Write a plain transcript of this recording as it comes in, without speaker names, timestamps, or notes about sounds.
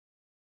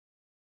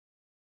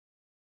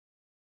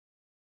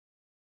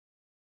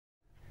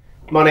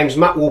My name's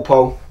Matt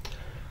Walpole.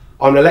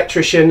 I'm an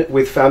electrician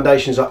with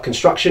Foundations Up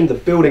Construction, the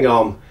building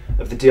arm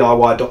of the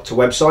DIY Doctor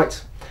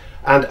website.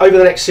 And over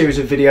the next series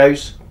of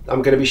videos,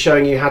 I'm going to be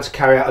showing you how to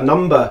carry out a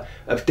number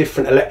of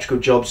different electrical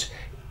jobs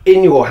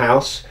in your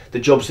house, the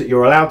jobs that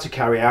you're allowed to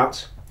carry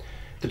out,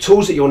 the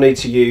tools that you'll need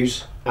to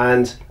use,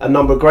 and a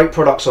number of great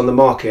products on the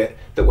market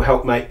that will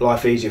help make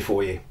life easier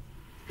for you.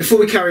 Before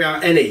we carry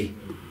out any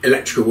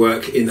electrical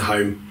work in the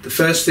home, the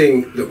first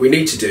thing that we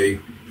need to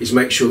do is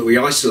make sure that we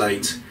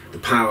isolate the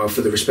power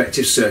for the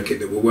respective circuit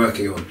that we're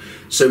working on.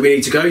 So we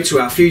need to go to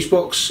our fuse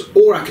box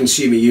or our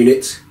consumer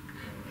unit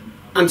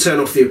and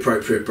turn off the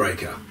appropriate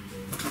breaker.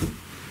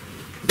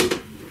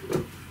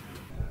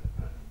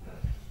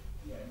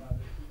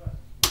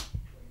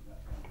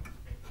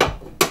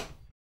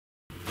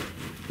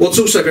 What's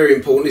also very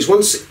important is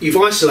once you've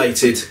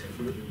isolated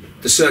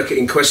the circuit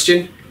in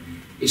question,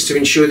 is to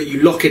ensure that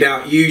you lock it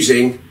out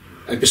using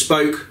a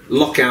bespoke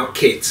lockout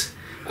kit.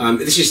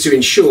 This is to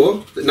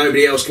ensure that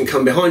nobody else can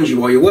come behind you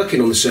while you're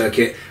working on the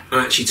circuit and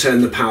actually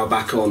turn the power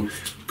back on,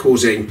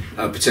 causing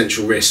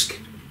potential risk.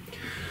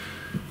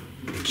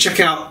 Check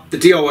out the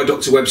DIY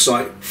Doctor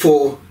website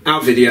for our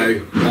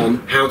video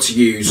on how to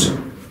use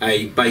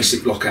a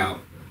basic lockout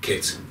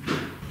kit.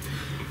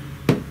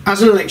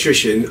 As an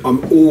electrician,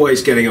 I'm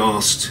always getting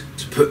asked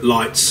to put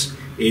lights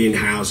in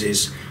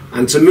houses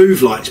and to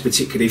move lights,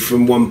 particularly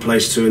from one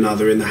place to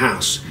another in the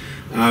house.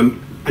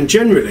 And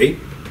generally,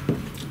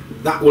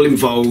 that will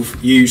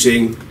involve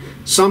using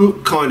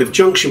some kind of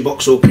junction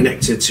box or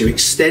connector to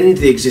extend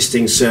the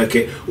existing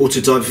circuit or to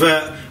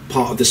divert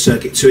part of the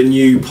circuit to a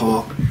new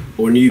part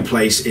or a new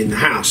place in the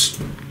house.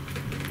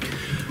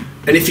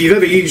 And if you've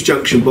ever used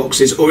junction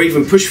boxes or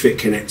even push fit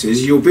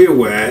connectors, you'll be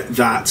aware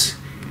that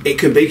it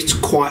can be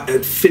quite a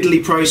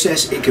fiddly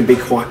process, it can be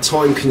quite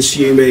time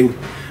consuming,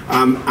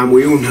 and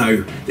we all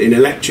know that in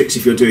electrics,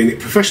 if you're doing it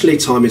professionally,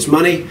 time is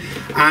money.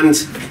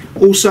 And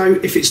also,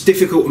 if it's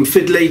difficult and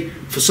fiddly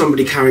for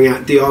somebody carrying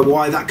out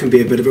DIY, that can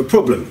be a bit of a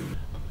problem.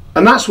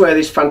 And that's where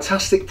this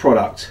fantastic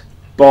product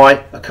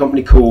by a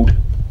company called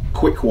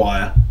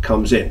Quickwire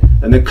comes in.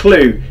 And the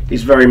clue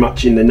is very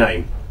much in the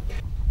name.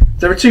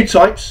 There are two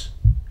types,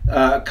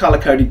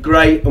 colour-coded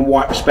grey and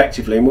white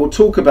respectively, and we'll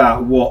talk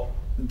about what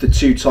the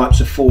two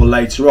types are for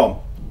later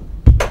on.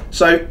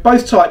 So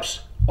both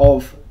types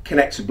of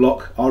connector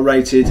block are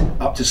rated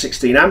up to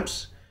 16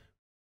 amps.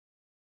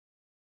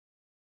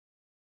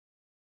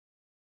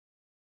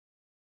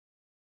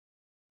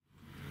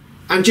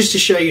 And just to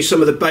show you some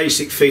of the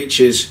basic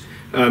features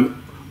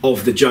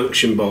of the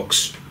junction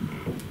box.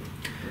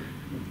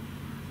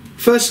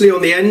 Firstly,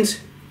 on the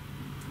end,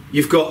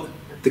 you've got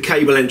the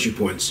cable entry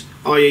points,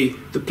 i.e.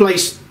 the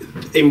place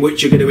in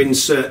which you're going to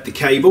insert the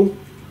cable.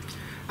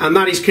 And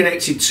that is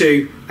connected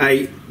to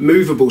a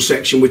movable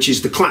section, which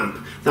is the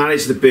clamp. That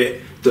is the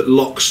bit that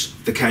locks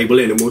the cable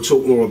in, and we'll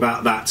talk more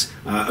about that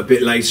a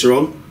bit later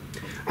on.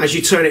 As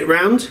you turn it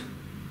round,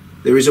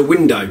 there is a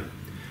window.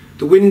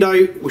 The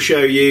window will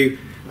show you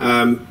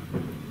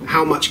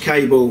how much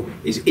cable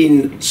is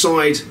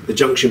inside the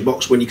junction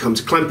box when you come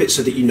to clamp it,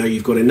 so that you know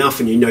you've got enough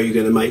and you know you're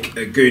going to make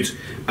a good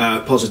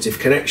positive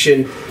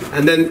connection.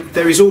 And then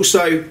there is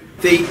also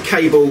the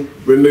cable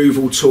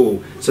removal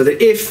tool, so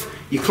that if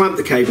you clamp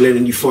the cable in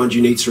and you find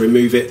you need to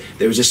remove it,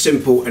 there is a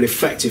simple and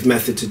effective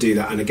method to do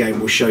that, and again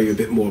we'll show you a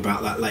bit more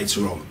about that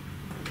later on.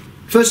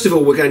 First of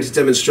all, we're going to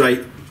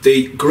demonstrate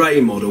the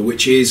grey model,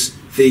 which is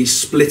the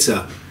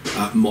splitter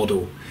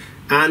model,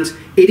 and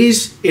it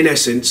is in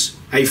essence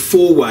a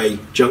four-way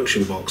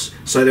junction box.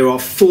 So there are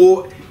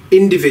four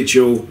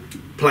individual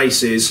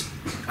places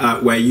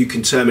where you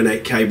can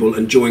terminate cable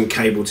and join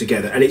cable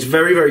together, and it's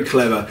very, very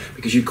clever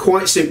because you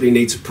quite simply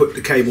need to put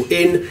the cable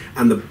in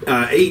and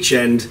each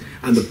end,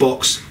 and the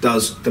box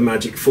does the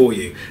magic for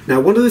you. Now,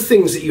 one of the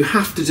things that you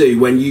have to do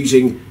when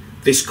using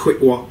this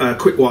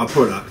Quickwire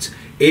product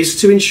is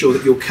to ensure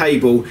that your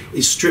cable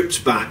is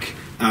stripped back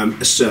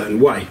a certain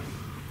way.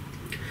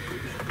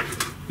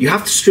 You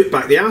have to strip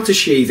back the outer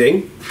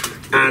sheathing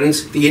and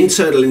the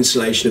internal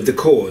insulation of the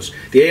cores.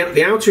 The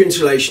outer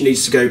insulation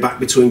needs to go back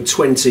between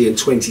 20 and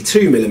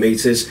 22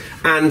 millimeters,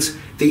 and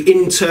the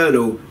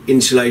internal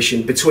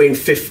insulation between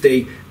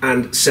 50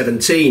 and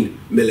 17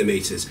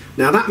 millimeters.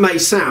 Now that may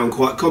sound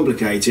quite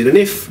complicated, and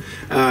if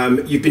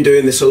you've been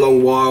doing this a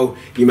long while,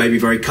 you may be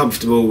very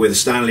comfortable with a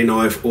Stanley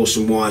knife or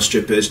some wire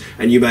strippers,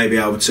 and you may be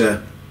able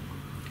to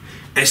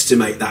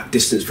estimate that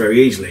distance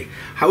very easily.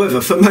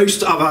 However, for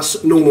most of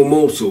us normal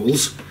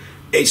mortals,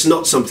 it's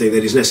not something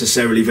that is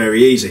necessarily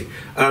very easy.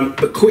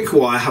 But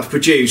Quickwire have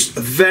produced a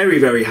very,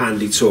 very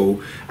handy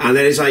tool, and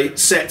there is a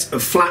set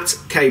of flat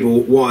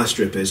cable wire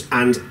strippers,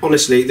 and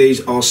honestly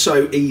these are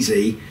so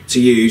easy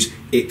to use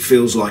it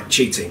feels like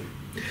cheating.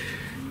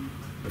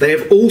 They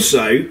have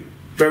also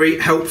very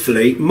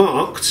helpfully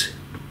marked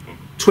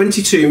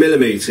 22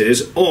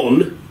 millimeters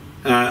on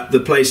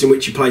the place in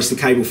which you place the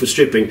cable for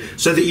stripping,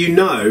 so that you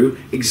know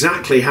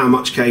exactly how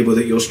much cable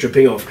that you're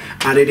stripping off,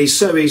 and it is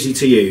so easy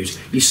to use.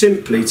 You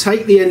simply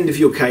take the end of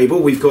your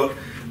cable. We've got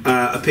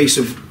a piece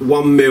of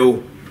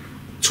 1mm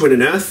twin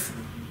and earth.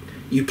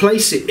 You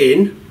place it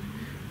in,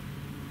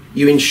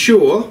 you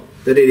ensure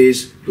that it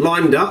is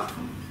lined up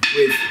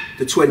with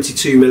the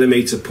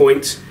 22mm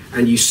point,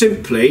 and you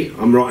simply,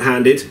 I'm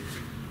right-handed,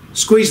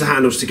 squeeze the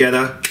handles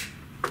together,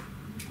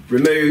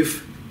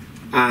 remove,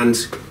 and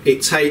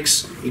it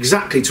takes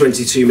exactly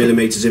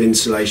 22mm of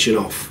insulation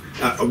off,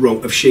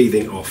 of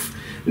sheathing off.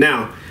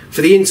 Now,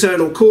 for the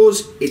internal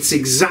cores, it's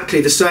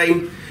exactly the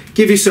same.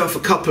 Give yourself a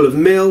couple of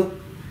mil,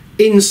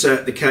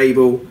 insert the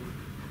cable,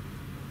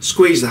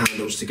 squeeze the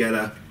handles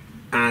together,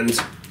 and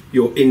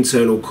your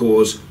internal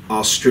cores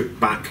are stripped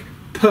back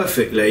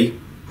perfectly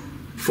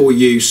for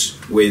use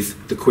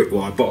with the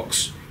Quickwire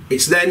box.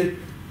 It's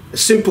then a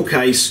simple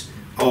case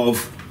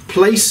of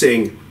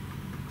placing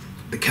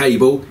the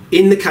cable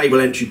in the cable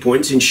entry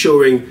points,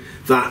 ensuring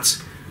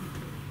that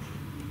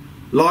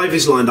live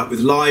is lined up with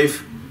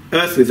live,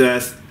 earth with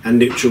earth, and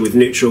neutral with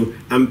neutral,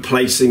 and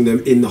placing them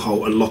in the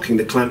hole and locking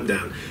the clamp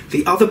down.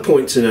 The other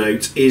point to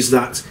note is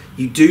that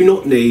you do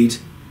not need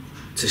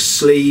to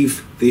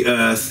sleeve the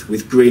earth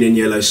with green and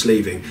yellow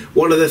sleeving.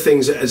 One of the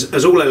things,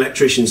 as all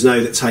electricians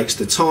know, that takes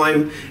the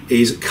time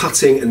is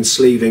cutting and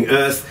sleeving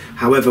earth.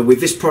 However, with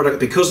this product,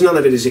 because none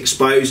of it is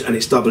exposed and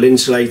it's double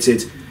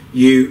insulated,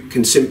 you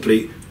can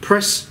simply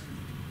press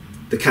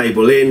the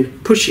cable in,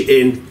 push it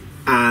in,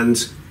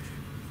 and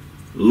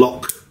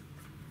lock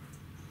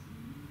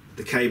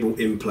the cable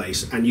in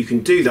place. And you can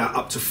do that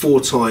up to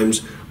 4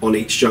 times on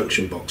each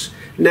junction box.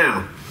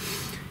 Now,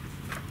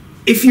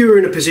 if you're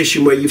in a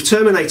position where you've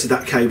terminated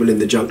that cable in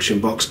the junction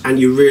box and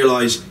you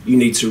realise you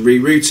need to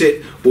reroute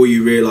it, or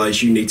you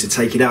realise you need to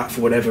take it out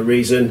for whatever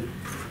reason,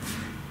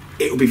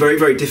 it will be very,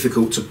 very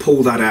difficult to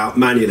pull that out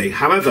manually.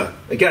 However,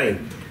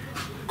 again,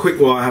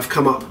 Quickwire have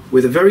come up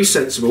with a very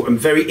sensible and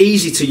very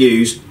easy to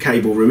use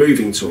cable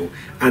removing tool,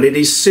 and it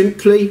is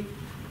simply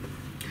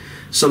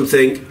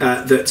something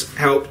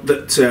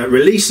that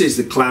releases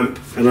the clamp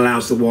and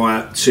allows the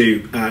wire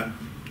to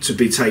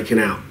be taken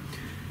out.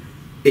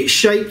 It's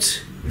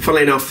shaped,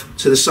 funnily enough,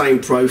 to the same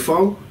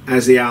profile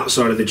as the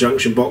outside of the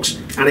junction box,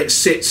 and it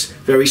sits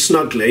very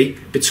snugly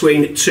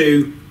between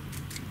 2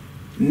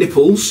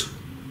 nipples,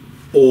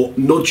 or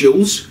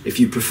nodules if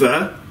you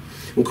prefer.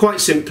 And quite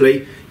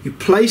simply, you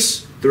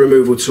place the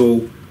removal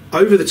tool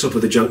over the top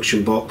of the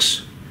junction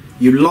box,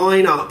 you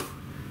line up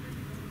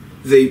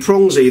the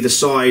prongs either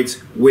side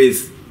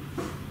with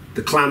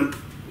the clamp,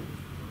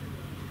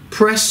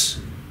 press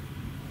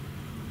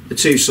the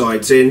 2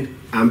 sides in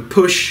and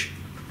push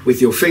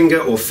with your finger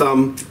or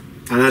thumb,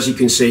 and as you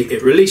can see,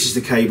 it releases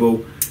the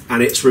cable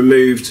and it's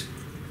removed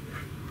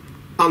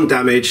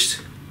undamaged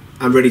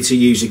and ready to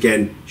use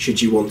again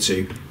should you want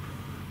to.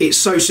 It's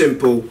so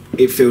simple,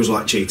 it feels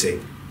like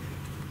cheating.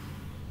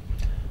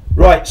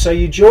 Right, so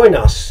you join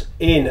us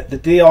in the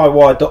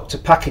DIY Doctor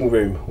packing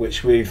room,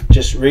 which we've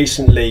just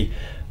recently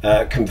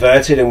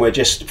converted, and we're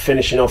just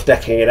finishing off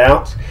decking it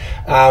out.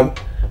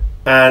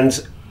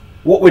 And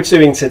what we're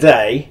doing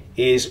today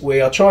is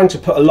we are trying to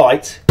put a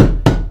light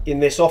in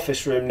this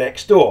office room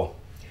next door.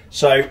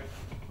 So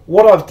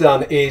what I've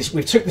done is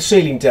we've took the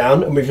ceiling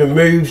down and we've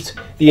removed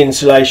the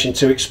insulation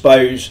to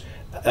expose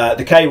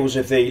the cables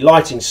of the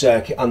lighting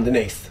circuit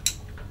underneath.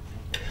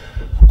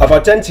 I've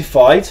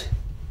identified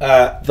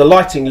the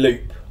lighting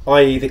loop,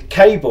 i.e. the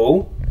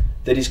cable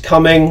that is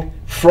coming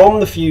from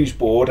the fuse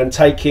board and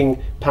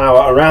taking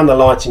power around the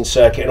lighting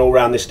circuit and all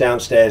around this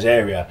downstairs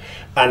area.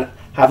 And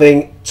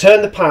having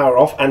turned the power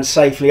off and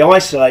safely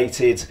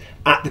isolated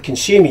at the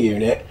consumer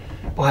unit,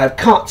 I have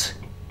cut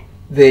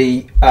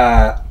the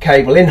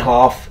cable in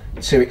half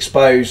to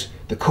expose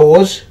the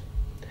cores,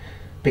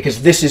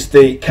 because this is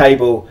the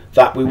cable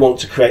that we want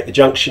to create the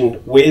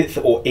junction with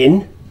or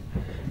in.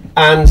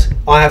 And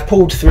I have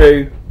pulled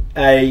through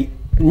a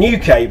new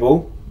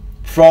cable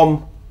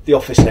from the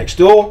office next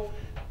door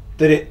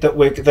that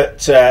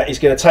is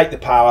going to take the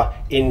power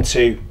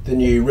into the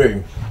new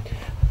room.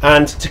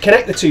 And to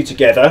connect the two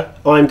together,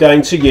 I'm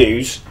going to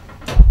use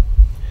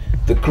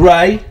the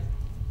grey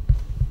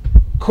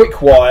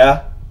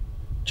Quickwire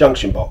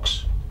junction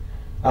box,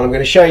 and I'm going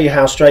to show you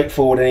how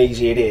straightforward and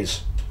easy it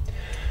is.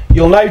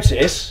 You'll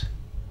notice,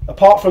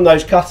 apart from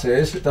those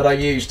cutters that I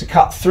use to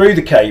cut through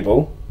the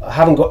cable, I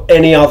haven't got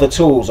any other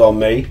tools on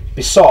me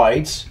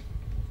besides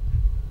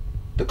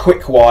the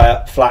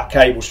Quickwire flat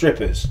cable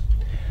strippers.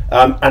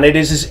 And it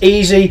is as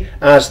easy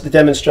as the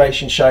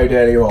demonstration showed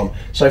earlier on.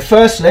 So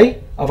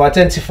firstly, I've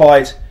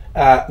identified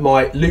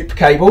my loop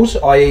cables,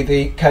 i.e.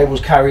 the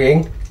cables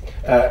carrying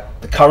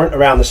the current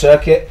around the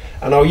circuit,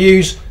 and I'll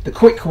use the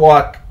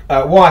Quickwire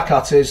wire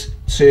cutters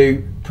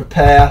to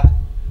prepare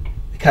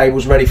the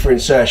cables ready for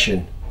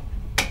insertion.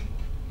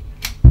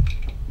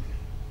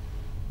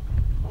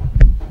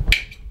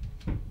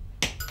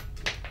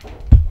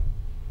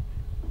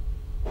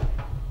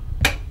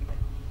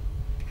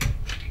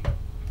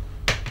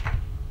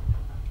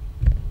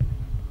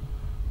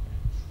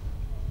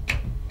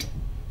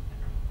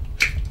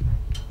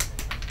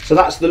 So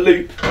that's the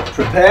loop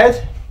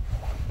prepared,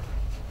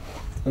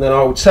 and then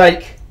I will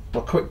take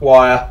my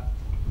Quickwire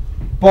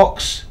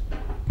box,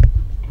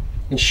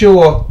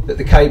 ensure that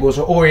the cables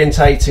are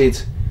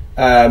orientated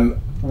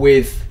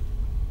with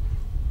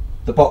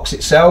the box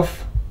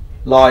itself,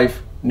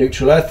 live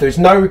neutral earth. There is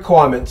no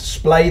requirement to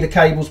splay the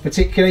cables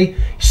particularly. You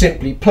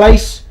simply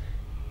place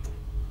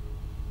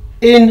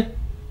in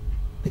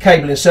the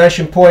cable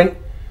insertion point,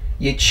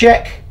 you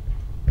check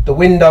the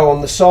window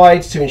on the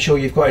sides to ensure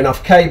you've got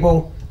enough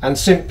cable, and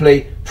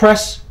simply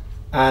press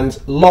and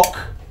lock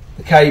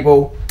the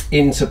cable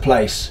into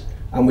place.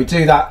 And we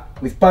do that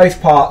with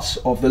both parts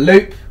of the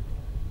loop.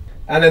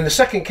 And then the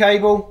second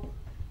cable,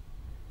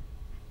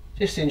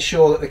 just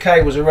ensure that the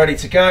cables are ready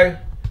to go,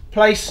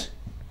 place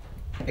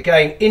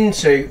again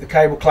into the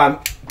cable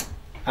clamp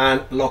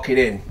and lock it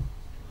in.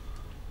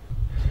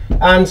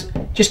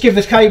 And just give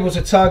the cables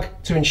a tug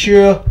to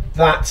ensure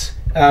that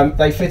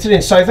they fit it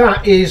in. So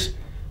that is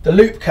the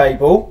loop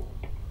cable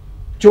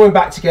joined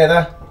back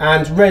together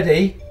and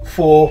ready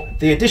for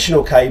the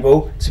additional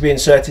cable to be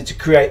inserted to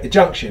create the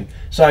junction.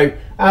 So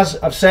as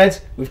I've said,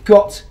 we've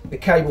got the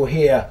cable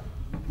here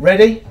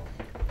ready,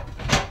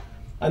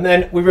 and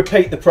then we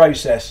repeat the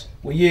process.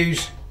 We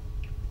use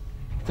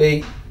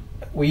the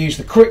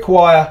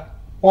Quickwire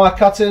wire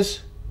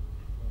cutters,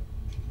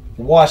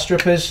 the wire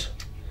strippers,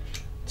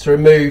 to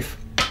remove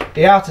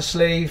the outer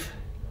sleeve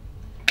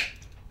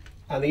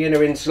and the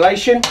inner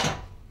insulation.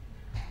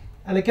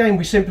 And again,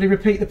 we simply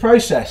repeat the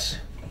process.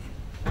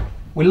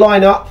 We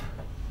line up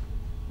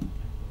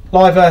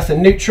live earth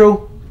and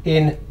neutral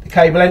in the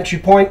cable entry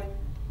point.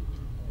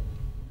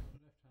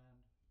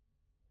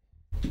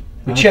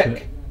 We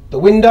check the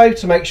window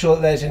to make sure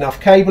that there's enough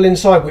cable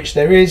inside, which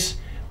there is.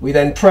 We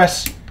then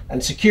press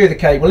and secure the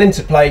cable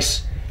into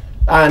place,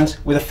 and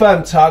with a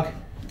firm tug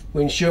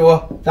we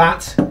ensure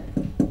that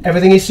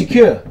everything is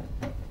secure.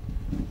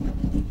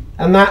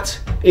 And that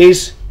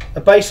is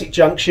a basic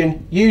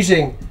junction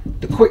using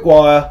the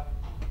Quickwire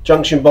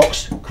junction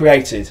box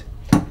created,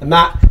 and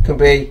that can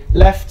be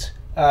left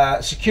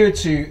secured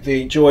to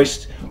the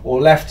joist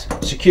or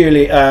left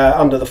securely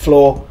under the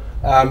floor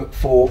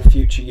for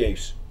future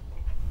use.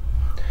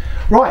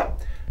 Right,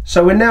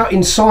 so we're now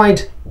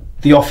inside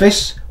the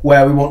office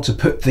where we want to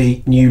put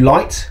the new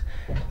light,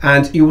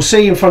 and you will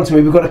see in front of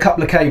me we've got a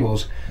couple of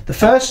cables. The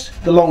first,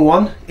 the long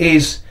one,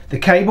 is the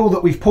cable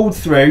that we've pulled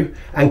through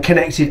and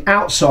connected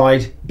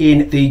outside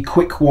in the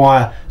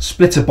Quickwire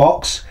splitter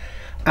box,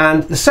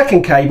 and the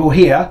second cable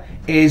here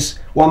is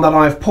one that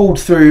I've pulled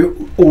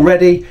through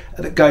already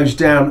that goes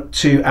down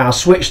to our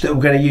switch that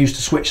we're going to use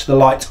to switch the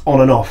light on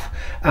and off.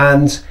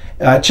 And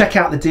check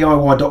out the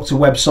DIY Doctor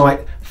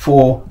website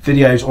for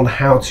videos on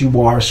how to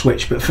wire a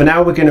switch, but for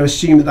now we're going to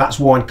assume that that's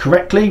wired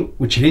correctly,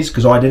 which it is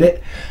because I did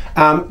it.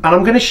 And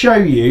I'm going to show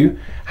you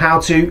how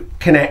to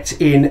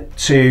connect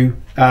into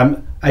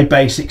a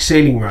basic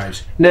ceiling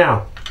rose.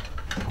 Now,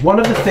 one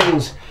of the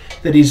things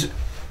that is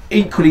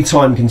equally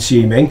time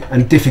consuming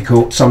and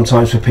difficult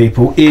sometimes for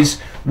people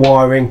is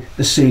wiring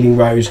the ceiling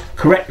rose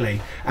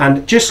correctly.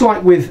 And just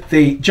like with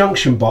the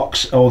junction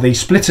box or the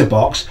splitter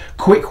box,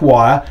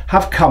 Quickwire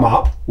have come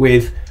up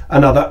with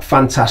another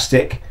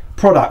fantastic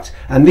product,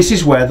 and this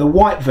is where the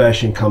white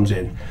version comes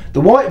in.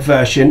 The white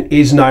version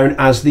is known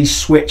as the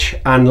switch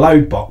and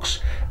load box,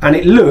 and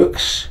it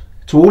looks,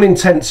 to all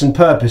intents and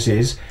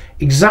purposes,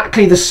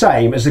 exactly the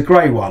same as the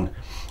grey one,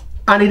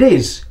 and it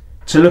is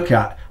to look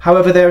at.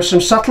 However, there are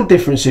some subtle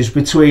differences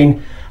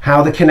between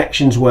how the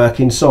connections work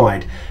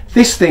inside.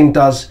 This thing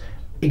does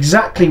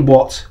exactly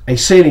what a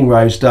ceiling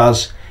rose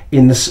does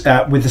in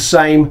the, with the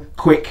same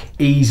quick,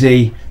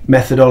 easy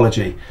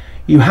methodology.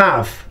 You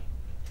have,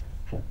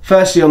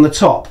 firstly on the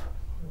top,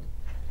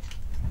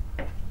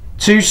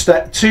 two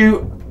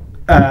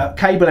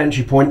cable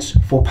entry points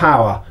for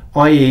power,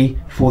 i.e.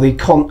 for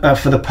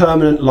the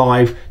permanent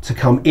live to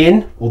come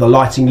in, or the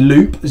lighting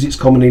loop as it's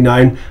commonly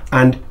known,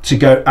 and to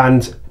go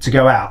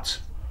out.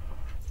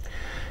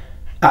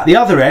 At the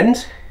other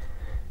end,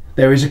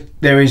 there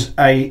is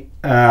a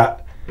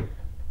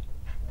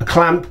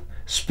clamp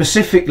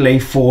specifically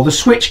for the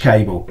switch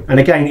cable, and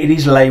again it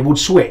is labelled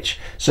switch,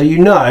 so you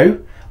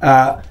know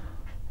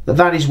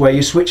that is where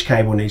your switch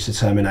cable needs to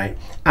terminate.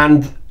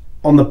 And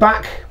on the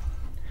back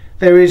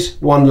there is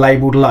one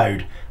labelled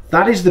load.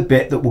 That is the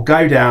bit that will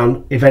go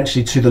down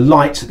eventually to the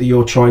light that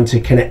you're trying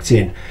to connect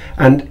in.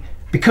 And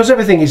because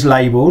everything is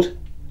labelled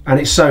and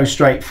it's so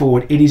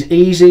straightforward, it is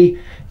easy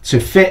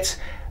to fit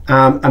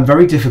and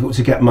very difficult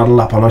to get muddled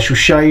up, and I shall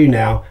show you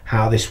now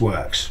how this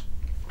works.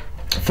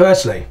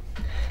 Firstly,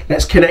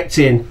 let's connect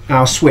in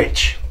our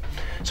switch.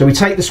 So we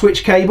take the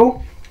switch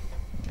cable,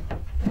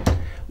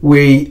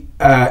 we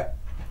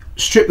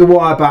strip the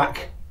wire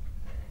back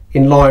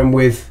in line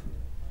with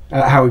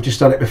how we've just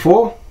done it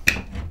before.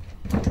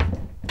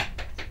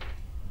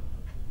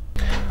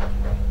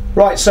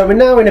 Right, so we're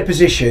now in a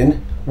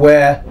position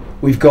where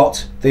we've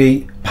got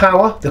the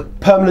power, the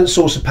permanent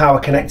source of power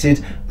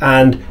connected,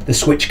 and the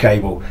switch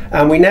cable,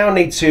 and we now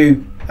need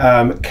to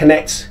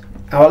connect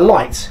our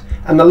light,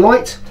 and the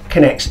light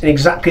connects in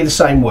exactly the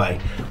same way,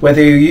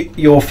 whether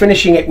you're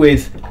finishing it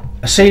with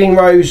a ceiling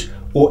rose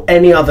or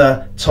any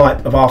other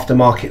type of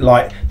aftermarket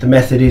light. The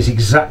method is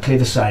exactly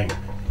the same.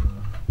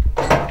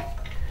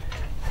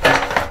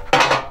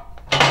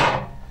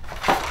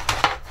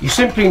 You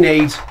simply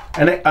need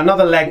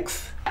another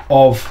length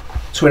of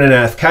twin and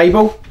earth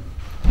cable,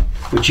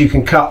 which you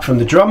can cut from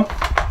the drum,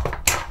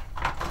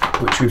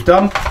 which we've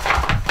done.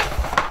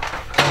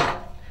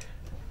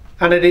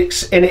 And it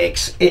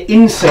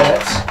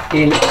inserts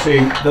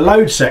into the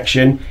load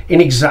section in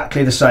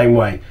exactly the same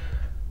way.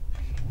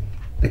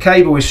 The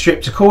cable is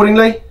stripped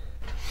accordingly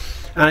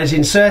and is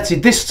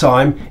inserted this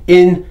time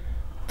in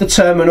the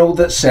terminal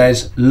that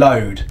says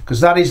load, because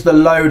that is the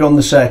load on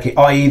the circuit,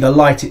 i.e. the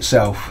light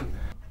itself.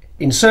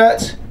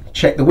 Insert,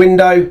 check the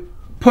window,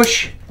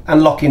 push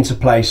and lock into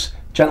place.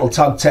 Gentle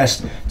tug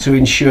test to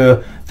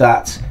ensure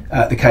that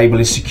the cable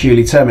is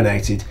securely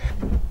terminated.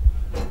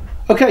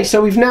 Okay,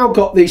 so we've now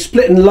got the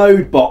split and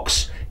load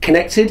box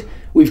connected.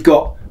 We've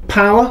got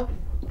power,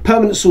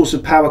 permanent source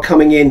of power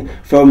coming in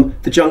from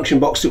the junction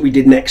box that we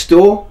did next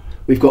door.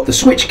 We've got the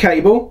switch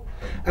cable,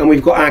 and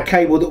we've got our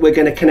cable that we're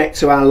going to connect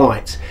to our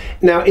light.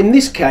 Now in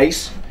this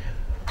case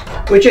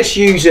we're just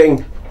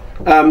using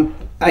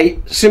a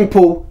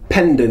simple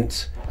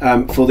pendant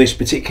for this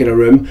particular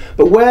room,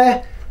 but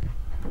where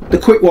the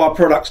Quickwire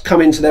products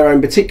come into their own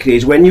particularly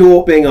is when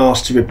you're being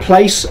asked to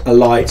replace a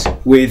light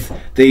with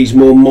these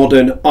more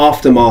modern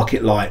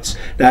aftermarket lights.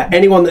 Now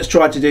anyone that's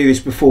tried to do this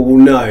before will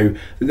know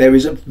that there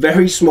is a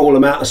very small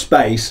amount of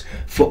space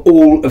for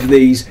all of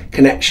these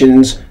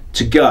connections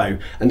to go,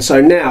 and so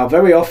now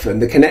very often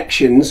the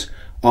connections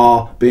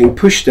are being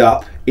pushed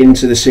up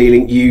into the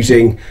ceiling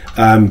using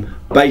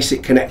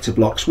basic connector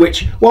blocks,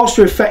 which whilst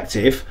are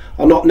effective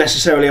are not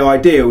necessarily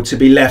ideal to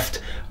be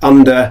left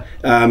under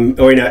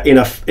or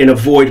in a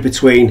void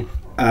between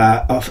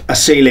a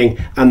ceiling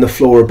and the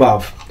floor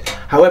above.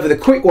 However, the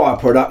Quickwire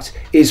product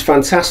is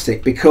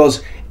fantastic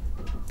because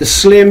the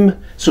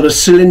slim sort of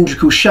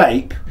cylindrical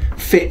shape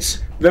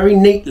fits very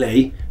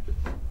neatly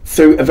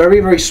through a very,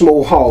 very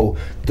small hole,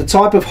 the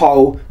type of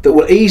hole that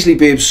will easily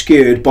be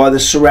obscured by the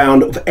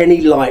surround of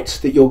any light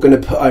that you're going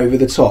to put over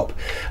the top.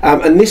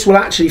 And this will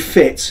actually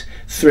fit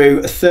through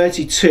a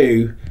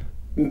 32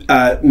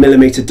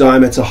 millimeter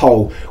diameter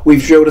hole.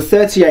 We've drilled a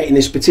 38 in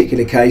this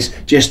particular case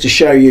just to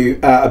show you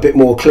a bit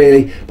more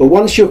clearly, but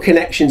once your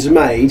connections are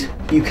made,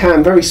 you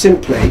can very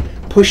simply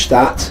push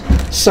that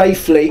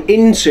safely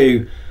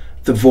into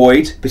the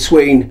void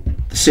between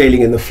the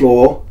ceiling and the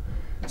floor,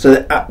 so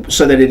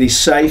that it is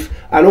safe,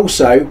 and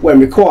also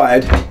when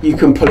required you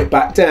can pull it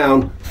back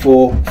down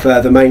for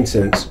further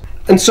maintenance.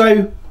 And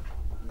so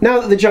now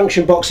that the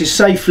junction box is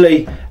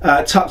safely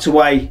tucked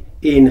away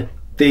in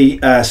the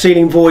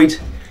ceiling void,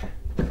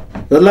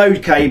 the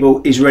load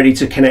cable is ready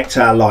to connect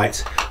our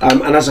light,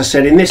 and as I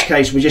said, in this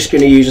case we're just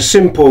going to use a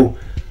simple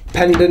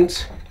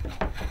pendant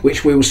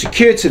which we will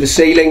secure to the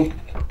ceiling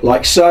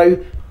like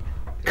so,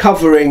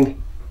 covering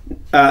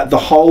the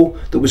hole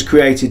that was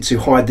created to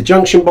hide the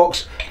junction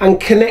box and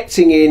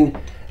connecting in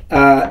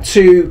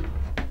to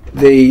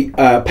the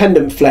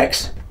pendant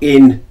flex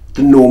in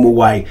the normal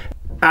way.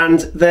 And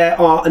there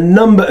are a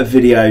number of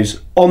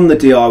videos on the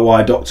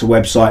DIY Doctor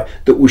website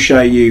that will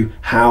show you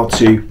how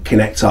to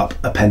connect up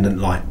a pendant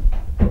light.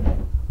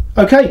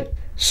 Okay,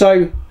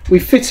 so we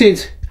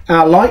fitted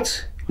our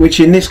light, which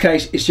in this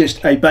case is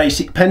just a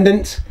basic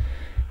pendant,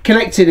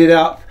 connected it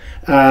up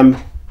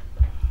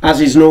as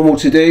is normal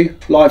to do,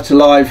 live to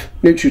live,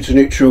 neutral to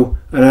neutral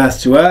and earth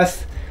to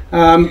earth,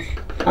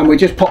 and we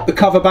just pop the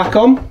cover back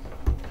on,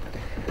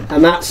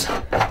 and that's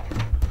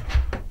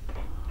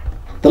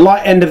the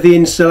light end of the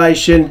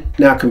installation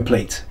now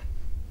complete.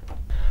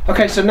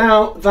 Okay, so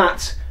now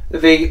that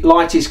the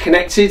light is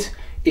connected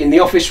in the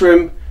office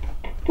room,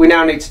 we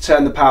now need to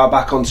turn the power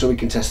back on so we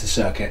can test the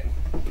circuit.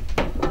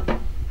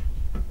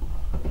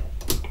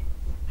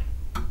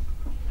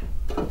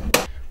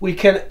 We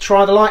can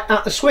try the light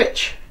at the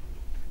switch.